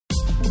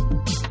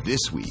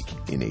This Week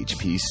in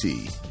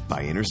HPC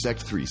by Intersect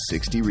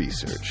 360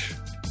 Research.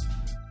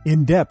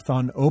 In depth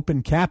on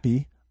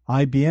OpenCAPI,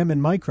 IBM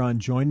and Micron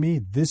join me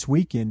this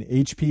week in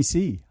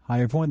HPC.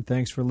 Hi, everyone.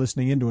 Thanks for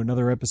listening in to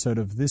another episode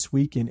of This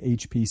Week in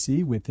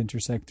HPC with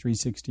Intersect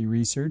 360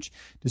 Research,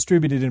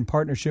 distributed in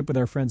partnership with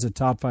our friends at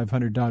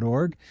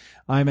top500.org.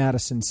 I'm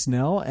Addison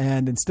Snell,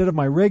 and instead of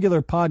my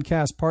regular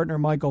podcast partner,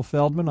 Michael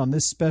Feldman, on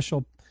this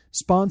special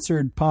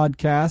sponsored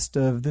podcast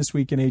of This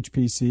Week in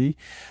HPC,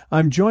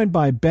 I'm joined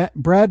by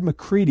Brad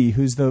McCready,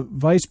 who's the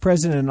Vice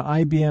President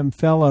and IBM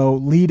Fellow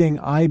leading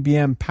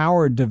IBM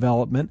Power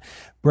Development.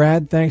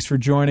 Brad, thanks for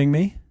joining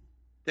me.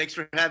 Thanks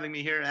for having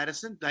me here,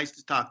 Addison. Nice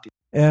to talk to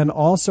you. And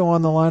also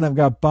on the line, I've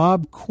got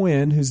Bob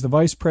Quinn, who's the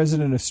Vice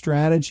President of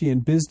Strategy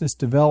and Business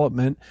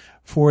Development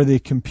for the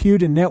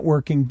Compute and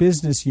Networking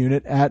Business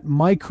Unit at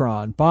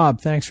Micron.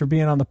 Bob, thanks for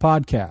being on the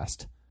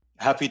podcast.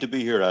 Happy to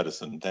be here,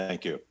 Addison.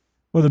 Thank you.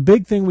 Well, the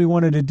big thing we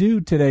wanted to do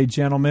today,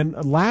 gentlemen,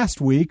 last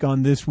week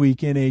on This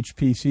Week in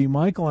HPC,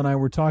 Michael and I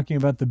were talking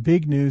about the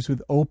big news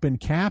with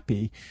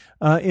OpenCAPI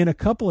in a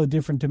couple of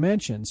different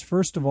dimensions.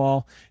 First of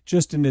all,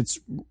 just in its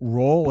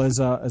role as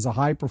a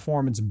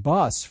high-performance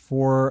bus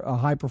for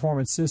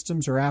high-performance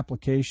systems or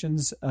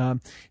applications.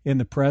 In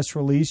the press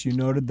release, you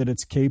noted that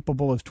it's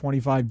capable of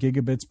 25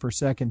 gigabits per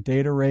second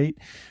data rate.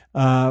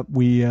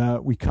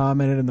 We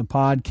commented in the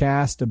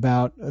podcast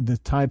about the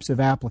types of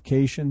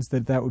applications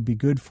that would be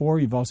good for.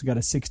 You've also got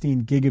a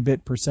 16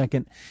 gigabit per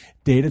second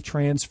data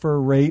transfer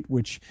rate,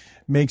 which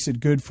makes it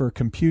good for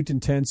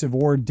compute-intensive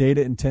or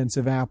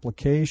data-intensive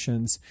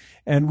applications.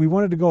 And we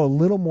wanted to go a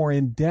little more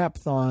in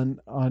depth on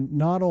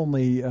not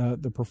only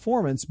the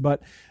performance,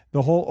 but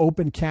the whole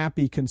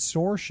OpenCAPI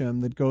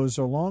consortium that goes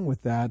along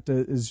with that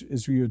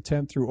as we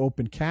attempt through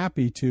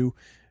OpenCAPI to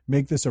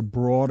make this a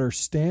broader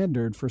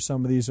standard for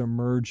some of these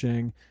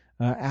emerging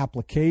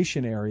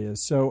application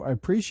areas. So I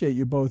appreciate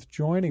you both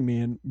joining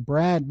me. And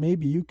Brad,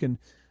 maybe you can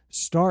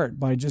start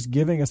by just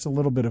giving us a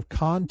little bit of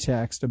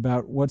context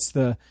about what's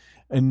the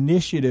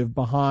initiative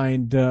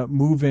behind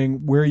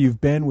moving where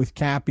you've been with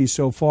CAPI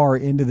so far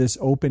into this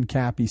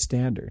OpenCAPI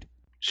standard.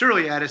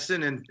 Surely,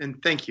 Addison,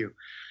 and thank you.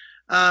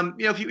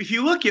 If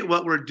you look at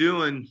what we're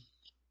doing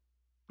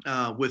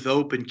with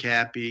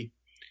OpenCAPI,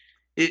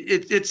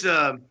 it's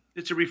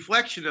a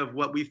reflection of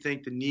what we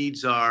think the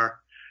needs are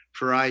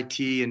for IT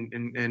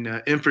and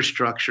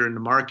infrastructure in the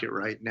market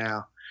right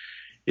now.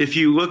 If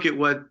you look at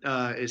what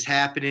is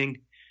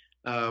happening,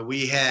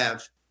 we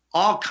have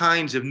all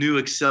kinds of new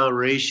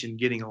acceleration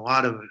getting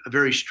a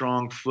very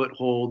strong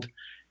foothold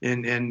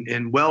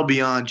and well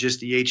beyond just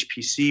the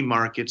HPC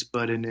markets,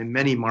 but in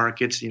many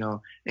markets,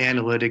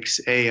 analytics,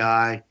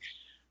 AI,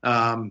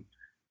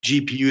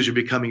 GPUs are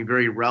becoming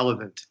very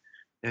relevant,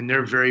 and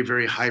they're very,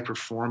 very high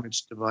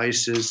performance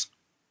devices,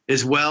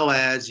 as well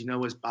as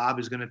Bob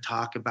is going to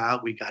talk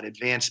about, we got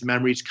advanced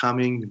memories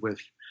coming with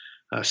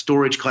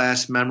storage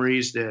class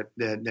memories that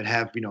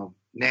have,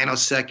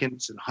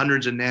 nanoseconds and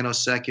hundreds of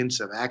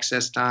nanoseconds of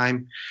access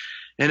time.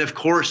 And of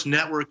course,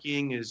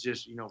 networking is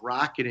just,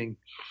 rocketing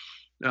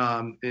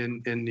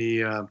in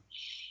the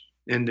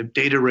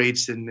data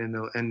rates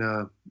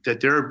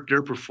that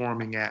they're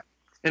performing at.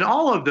 And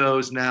all of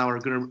those now are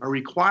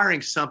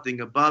requiring something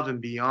above and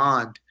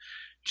beyond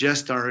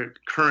just our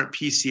current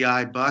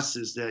PCI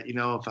buses that,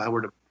 if I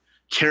were to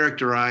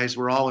characterize,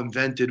 were all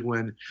invented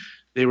when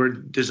they were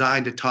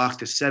designed to talk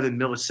to 7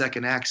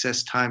 millisecond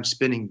access time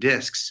spinning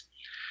disks.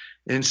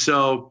 And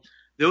so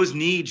those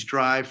needs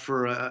drive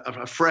for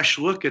a fresh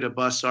look at a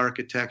bus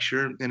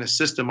architecture and a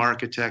system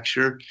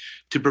architecture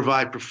to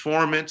provide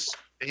performance,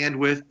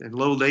 bandwidth, and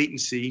low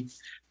latency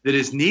that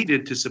is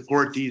needed to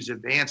support these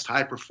advanced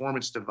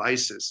high-performance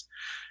devices.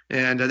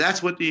 And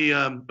that's what the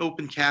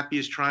OpenCAPI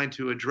is trying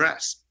to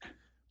address.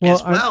 Go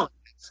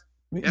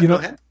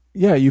ahead.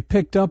 Yeah, you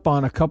picked up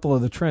on a couple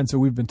of the trends that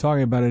we've been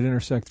talking about at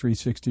Intersect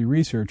 360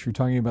 Research. You're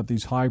talking about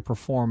these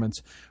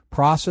high-performance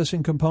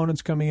processing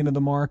components coming into the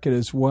market,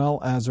 as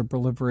well as a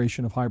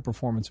proliferation of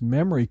high-performance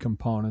memory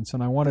components.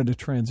 And I wanted to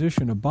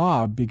transition to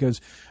Bob, because,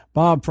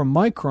 Bob, from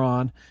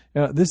Micron,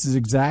 this is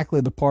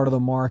exactly the part of the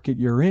market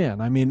you're in.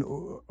 I mean,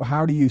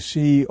 how do you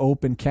see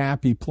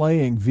OpenCAPI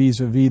playing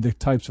vis-a-vis the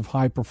types of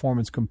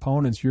high-performance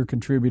components you're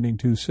contributing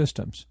to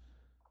systems?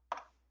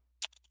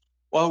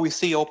 Well, we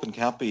see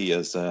OpenCAPI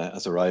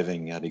as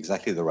arriving at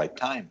exactly the right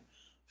time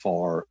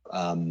for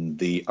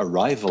the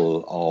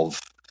arrival of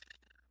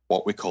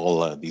what we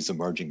call these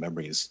emerging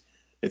memories.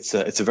 It's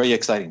a very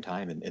exciting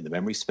time in the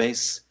memory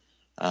space,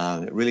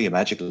 really a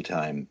magical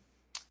time,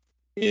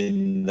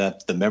 in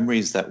that the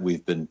memories that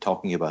we've been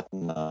talking about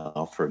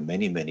now for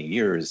many, many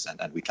years,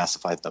 and we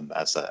classified them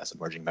as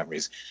emerging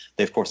memories,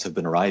 they, of course, have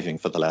been arriving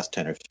for the last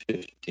 10 or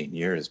 15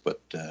 years,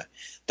 but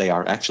they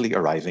are actually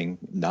arriving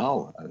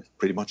now,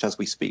 pretty much as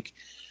we speak.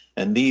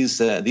 And these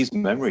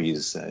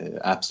memories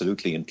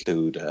absolutely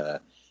include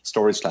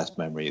storage class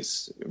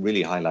memories,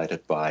 really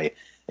highlighted by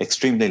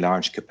extremely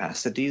large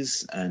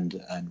capacities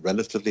and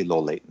relatively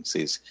low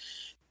latencies.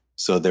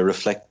 So they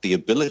reflect the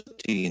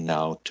ability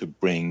now to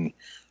bring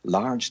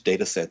large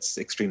data sets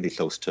extremely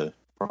close to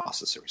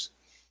processors.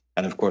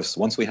 And of course,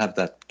 once we have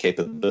that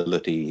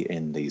capability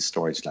in these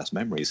storage class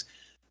memories,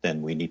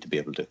 then we need to be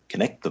able to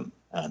connect them.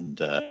 And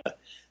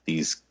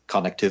these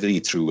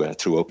connectivity through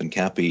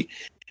OpenCAPI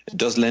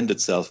does lend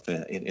itself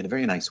in a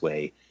very nice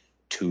way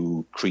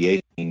to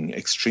creating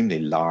extremely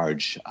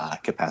large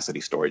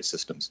capacity storage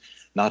systems.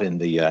 Not in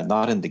the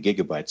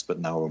gigabytes, but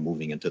now we're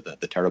moving into the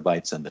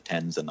terabytes and the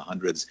tens and the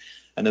hundreds,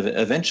 and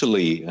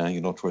eventually,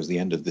 towards the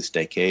end of this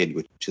decade,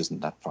 which isn't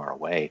that far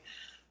away,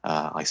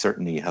 I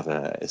certainly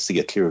see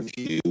a clear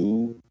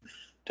view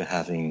to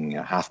having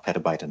a half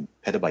petabyte and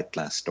petabyte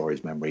class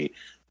storage memory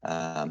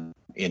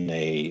in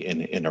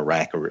a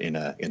rack or in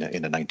a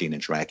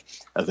 19-inch rack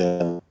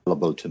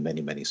available to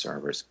many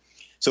servers.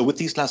 So with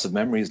these class of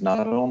memories,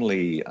 not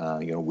only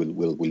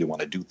will you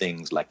want to do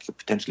things like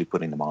potentially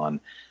putting them on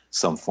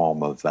some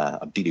form of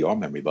DDR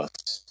memory bus,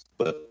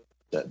 but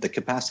the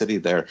capacity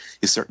there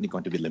is certainly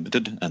going to be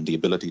limited, and the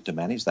ability to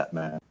manage that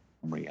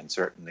memory and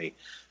certainly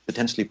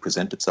potentially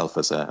present itself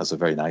as a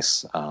very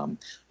nice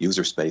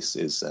user space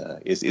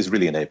is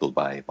really enabled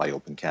by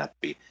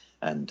OpenCAPI,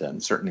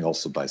 and certainly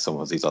also by some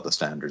of these other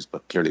standards.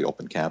 But clearly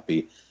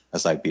OpenCAPI,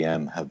 as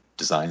IBM have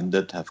designed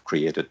it, have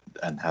created,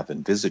 and have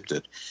envisaged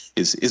it,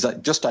 is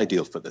just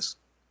ideal for this.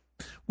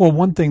 Well,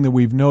 one thing that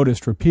we've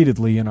noticed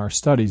repeatedly in our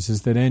studies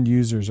is that end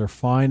users are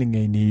finding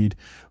a need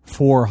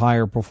for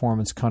higher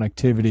performance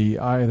connectivity,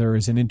 either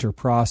as an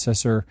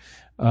interprocessor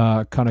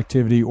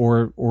connectivity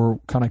or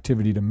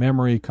connectivity to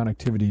memory,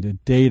 connectivity to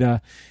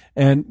data.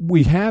 And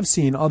we have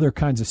seen other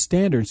kinds of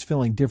standards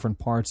filling different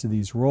parts of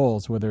these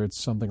roles, whether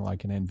it's something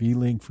like an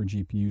NVLink for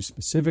GPUs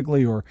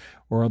specifically, or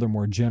other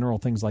more general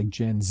things like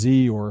Gen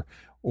Z or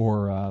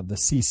the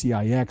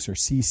CCIX or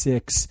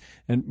C6.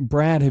 And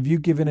Brad, have you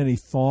given any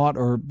thought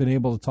or been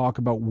able to talk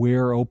about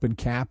where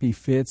OpenCAPI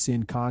fits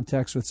in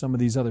context with some of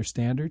these other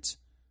standards?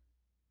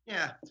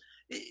 Yeah.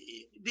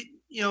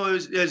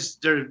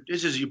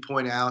 As you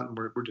point out, and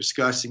we're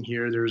discussing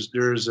here,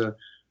 there's a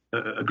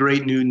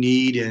great new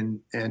need,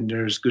 and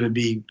there's going to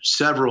be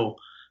several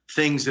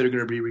things that are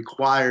going to be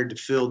required to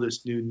fill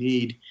this new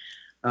need.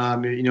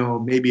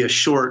 Maybe a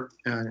short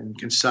and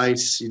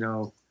concise,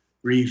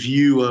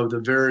 review of the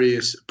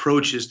various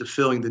approaches to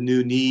filling the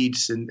new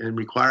needs and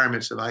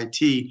requirements of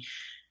IT.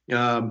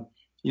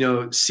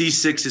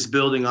 C6 is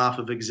building off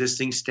of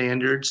existing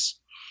standards.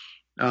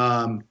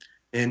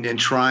 And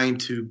trying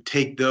to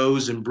take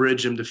those and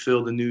bridge them to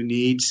fill the new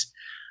needs.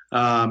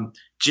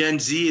 Gen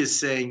Z is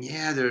saying,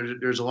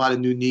 there's a lot of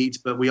new needs,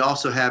 but we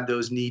also have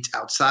those needs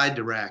outside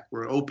the rack,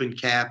 where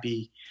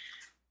OpenCAPI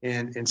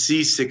and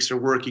C6 are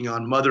working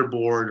on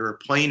motherboard or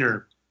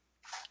planar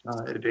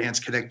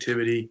advanced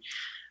connectivity.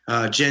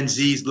 Gen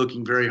Z is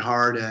looking very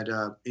hard at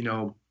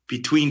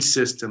between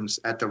systems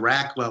at the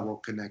rack level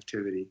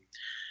connectivity,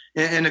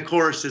 and of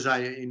course, as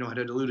I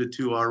had alluded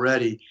to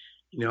already,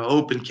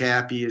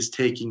 OpenCAPI is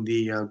taking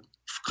the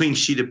clean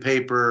sheet of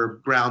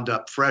paper, ground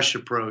up, fresh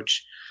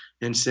approach,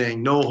 and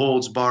saying no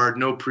holds barred,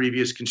 no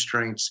previous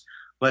constraints.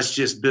 Let's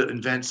just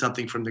invent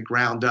something from the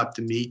ground up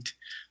to meet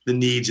the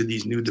needs of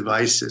these new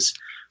devices.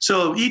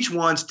 So each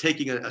one's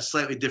taking a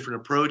slightly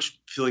different approach,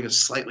 filling a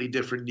slightly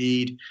different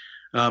need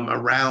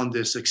around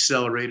this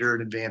accelerator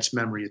and advanced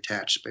memory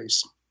attached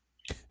space.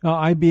 Now,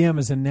 IBM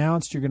has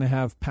announced you're going to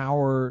have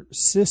power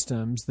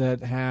systems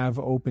that have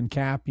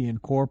OpenCAPI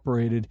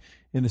incorporated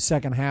in the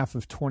second half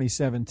of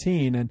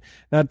 2017, and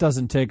that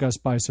doesn't take us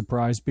by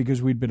surprise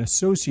because we'd been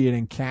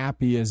associating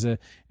CAPI as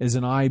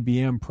an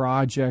IBM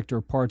project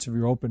or parts of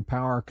your Open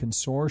Power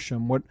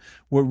Consortium. What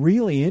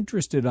really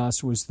interested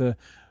us was the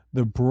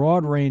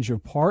broad range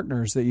of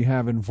partners that you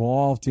have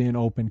involved in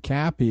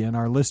OpenCAPI, and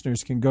our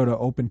listeners can go to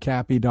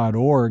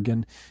opencapi.org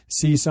and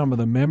see some of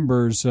the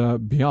members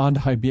beyond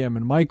IBM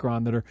and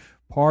Micron that are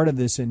part of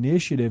this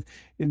initiative.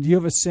 Do you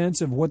have a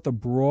sense of what the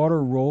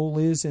broader role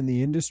is in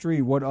the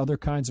industry? What other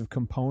kinds of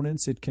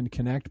components it can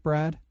connect,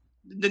 Brad?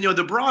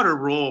 The broader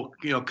role,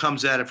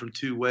 comes at it from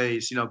two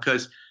ways,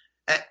 because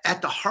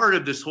at the heart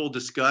of this whole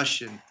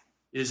discussion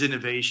is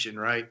innovation,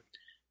 right?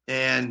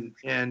 And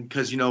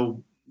because,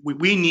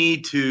 we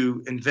need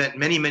to invent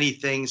many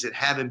things that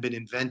haven't been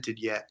invented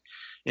yet.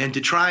 And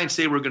to try and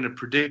say we're going to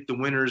predict the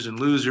winners and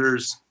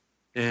losers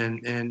and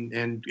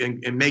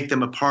make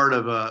them a part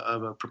of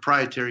a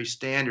proprietary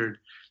standard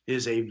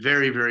is a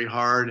very, very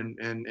hard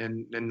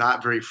and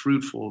not very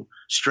fruitful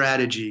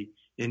strategy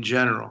in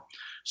general.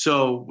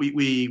 So we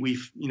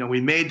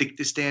made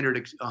the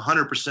standard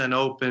 100%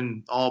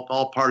 open,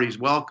 all parties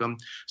welcome,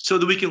 so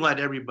that we can let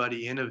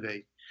everybody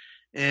innovate.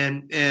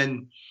 And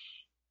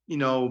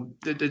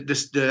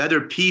the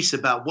other piece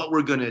about what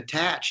we're going to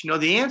attach,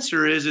 the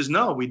answer is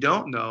no, we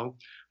don't know,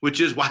 which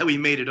is why we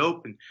made it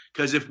open.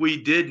 Because if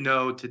we did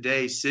know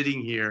today,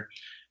 sitting here,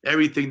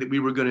 everything that we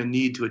were going to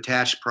need to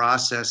attach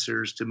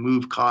processors to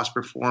move cost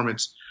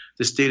performance,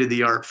 the state of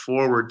the art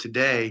forward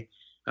today,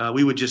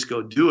 we would just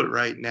go do it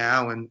right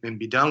now and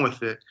be done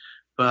with it.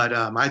 But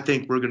I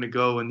think we're going to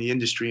go in the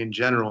industry in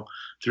general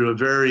through a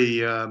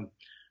very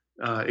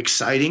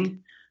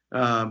exciting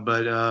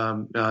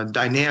but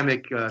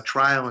dynamic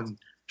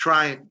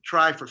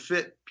try for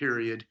fit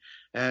period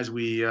as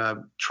we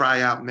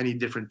try out many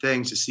different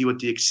things to see what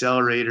the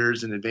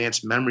accelerators and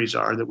advanced memories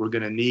are that we're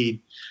going to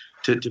need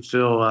to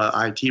fill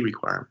IT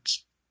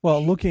requirements.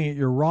 Well, looking at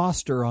your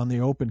roster on the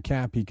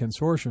OpenCAPI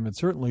consortium, it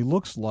certainly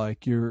looks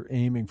like you're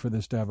aiming for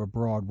this to have a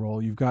broad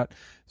role. You've got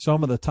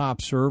some of the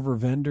top server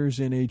vendors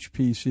in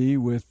HPC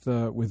with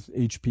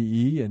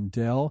HPE and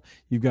Dell.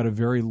 You've got a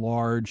very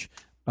large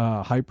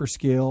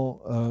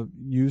hyperscale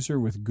user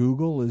with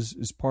Google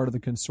is part of the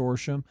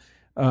consortium.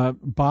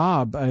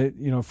 Bob,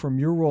 from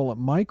your role at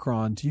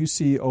Micron, do you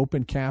see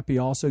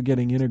OpenCAPI also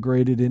getting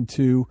integrated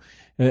into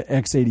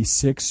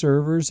x86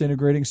 servers,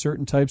 integrating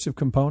certain types of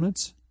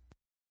components?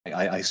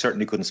 I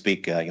certainly couldn't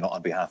speak,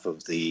 on behalf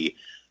of the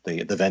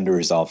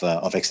vendors of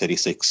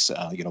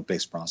x86,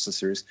 based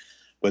processors,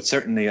 but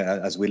certainly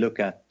as we look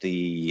at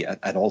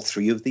all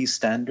three of these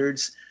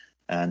standards,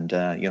 and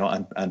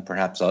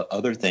perhaps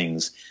other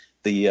things,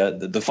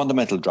 the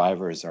fundamental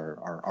drivers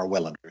are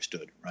well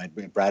understood, right?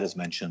 Brad has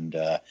mentioned,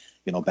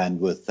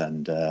 bandwidth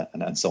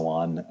and so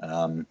on,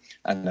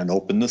 and an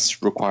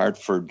openness required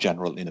for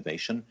general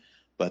innovation,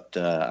 but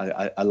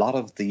a lot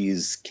of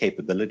these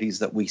capabilities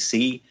that we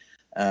see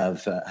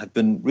have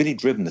been really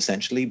driven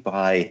essentially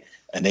by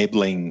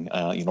enabling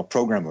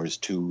programmers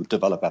to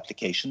develop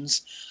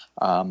applications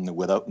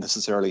without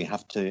necessarily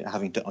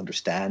having to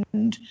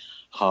understand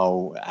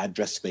how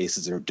address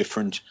spaces are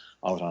different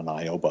out on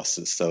I/O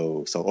buses.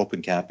 So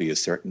OpenCAPI is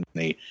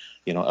certainly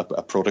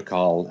a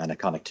protocol and a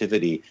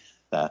connectivity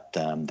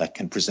that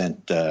can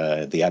present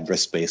the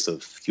address space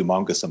of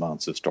humongous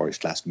amounts of storage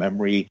class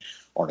memory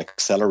or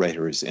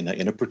accelerators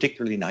in a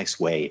particularly nice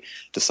way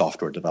to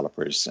software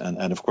developers.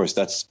 And of course,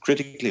 that's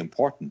critically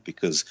important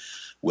because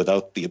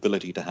without the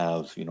ability to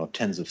have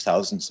tens of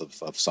thousands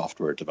of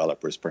software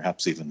developers,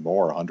 perhaps even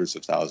more, hundreds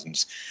of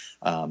thousands,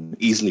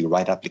 easily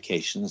write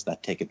applications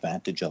that take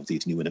advantage of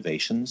these new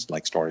innovations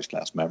like storage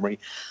class memory.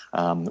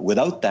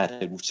 Without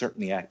that, it would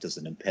certainly act as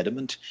an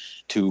impediment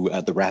to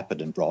the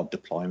rapid and broad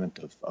deployment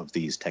of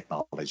these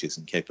technologies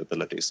and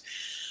capabilities.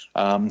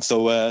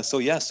 So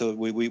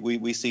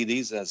we see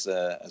these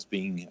as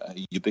being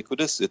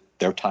ubiquitous.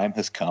 Their time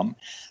has come.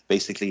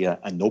 Basically,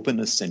 an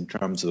openness in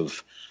terms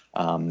of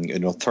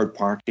third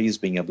parties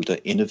being able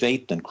to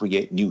innovate and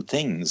create new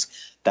things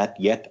that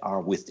yet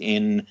are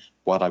within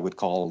what I would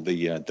call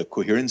the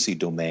coherency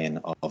domain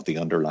of the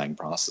underlying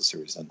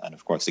processors. And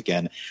of course,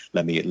 again,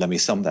 let me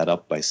sum that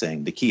up by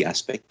saying the key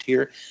aspect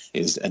here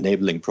is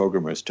enabling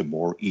programmers to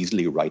more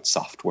easily write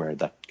software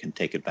that can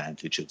take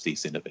advantage of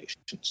these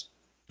innovations.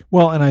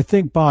 Well, and I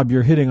think, Bob,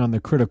 you're hitting on the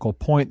critical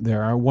point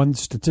there. One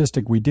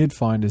statistic we did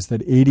find is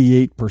that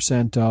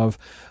 88% of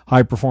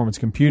high-performance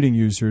computing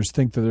users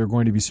think that they're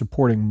going to be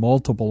supporting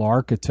multiple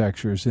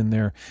architectures in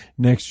their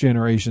next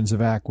generations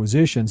of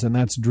acquisitions, and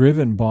that's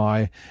driven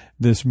by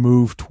this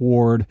move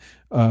toward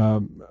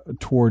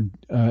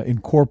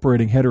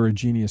incorporating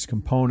heterogeneous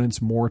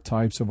components, more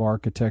types of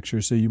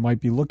architecture. So you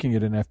might be looking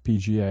at an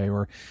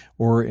FPGA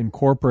or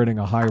incorporating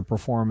a higher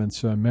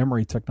performance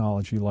memory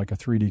technology like a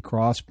 3D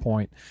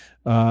XPoint.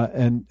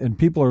 And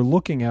people are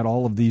looking at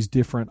all of these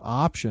different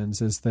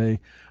options as they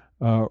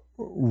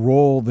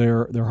roll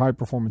their high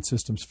performance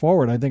systems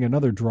forward. I think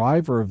another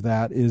driver of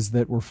that is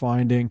that we're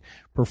finding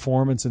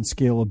performance and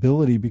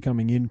scalability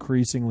becoming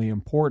increasingly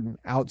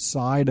important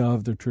outside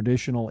of the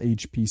traditional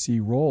HPC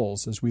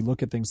roles as we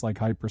look at things like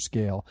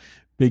hyperscale,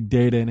 big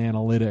data and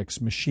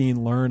analytics,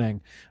 machine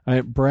learning.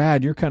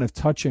 Brad, you're kind of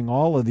touching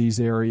all of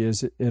these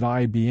areas at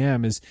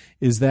IBM.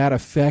 Is that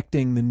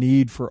affecting the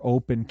need for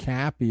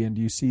OpenCAPI, and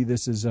do you see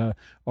this as a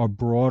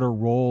broader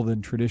role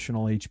than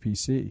traditional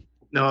HPC?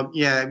 No,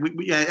 yeah,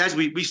 as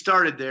we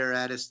started there,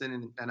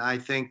 Addison, and I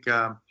think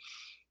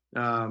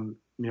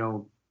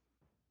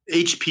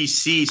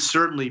HPC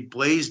certainly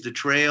blazed the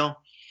trail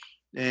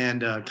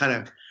and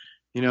kind of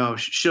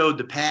showed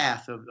the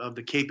path of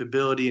the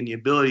capability and the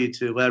ability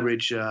to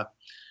leverage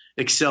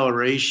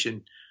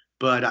acceleration.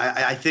 But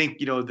I think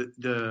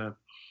the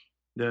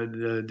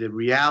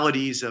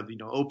realities of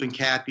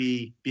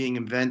OpenCAPI being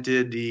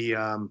invented,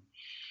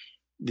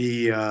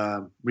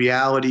 the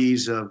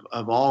realities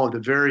of all of the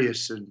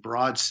various and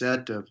broad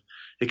set of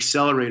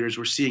accelerators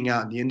we're seeing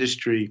out in the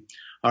industry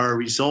are a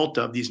result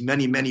of these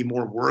many, many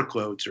more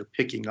workloads are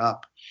picking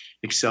up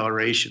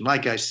acceleration.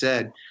 Like I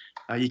said,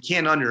 you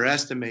can't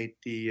underestimate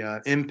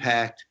the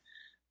impact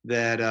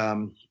that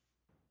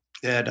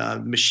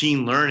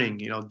machine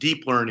learning,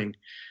 deep learning,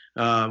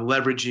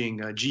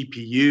 leveraging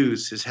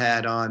GPUs has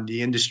had on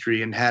the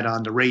industry and had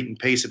on the rate and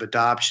pace of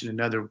adoption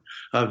and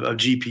of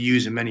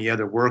GPUs and many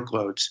other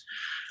workloads.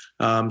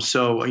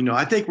 So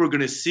I think we're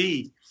going to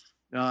see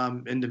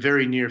in the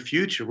very near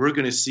future, we're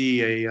going to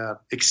see a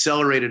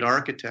accelerated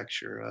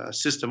architecture, a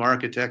system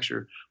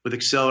architecture with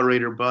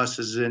accelerator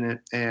buses in it,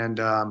 and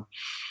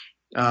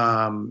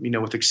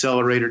with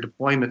accelerator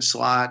deployment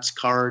slots,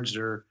 cards,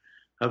 or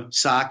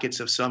sockets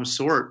of some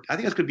sort. I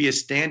think that's going to be a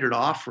standard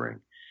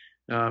offering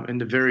in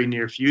the very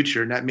near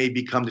future, and that may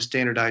become the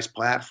standardized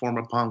platform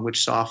upon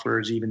which software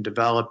is even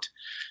developed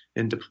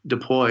and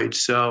deployed.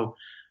 So,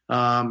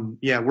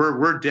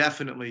 we're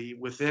definitely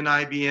within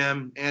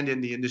IBM and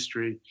in the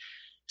industry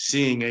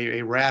seeing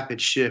a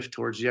rapid shift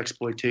towards the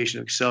exploitation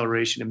and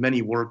acceleration of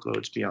many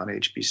workloads beyond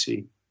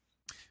HPC.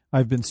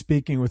 I've been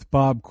speaking with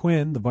Bob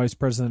Quinn, the Vice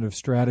President of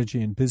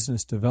Strategy and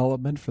Business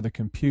Development for the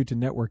Compute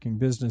and Networking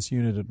Business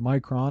Unit at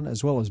Micron,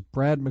 as well as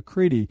Brad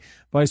McCready,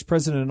 Vice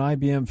President and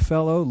IBM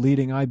Fellow,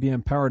 leading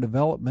IBM Power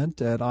Development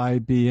at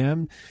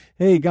IBM.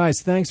 Hey,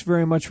 guys, thanks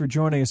very much for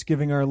joining us,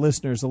 giving our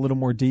listeners a little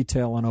more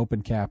detail on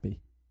OpenCAPI.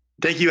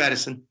 Thank you,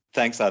 Addison.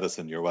 Thanks,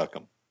 Addison. You're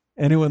welcome.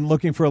 Anyone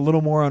looking for a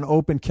little more on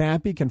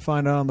OpenCAPI can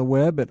find it on the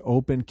web at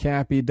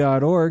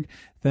opencapi.org.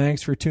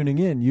 Thanks for tuning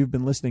in. You've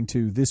been listening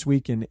to This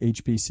Week in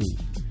HPC.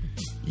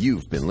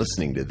 You've been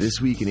listening to This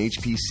Week in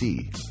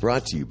HPC,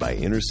 brought to you by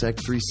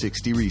Intersect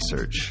 360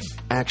 Research,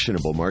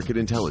 actionable market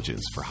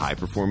intelligence for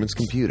high-performance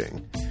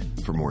computing.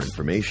 For more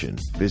information,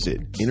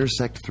 visit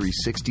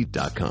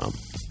intersect360.com.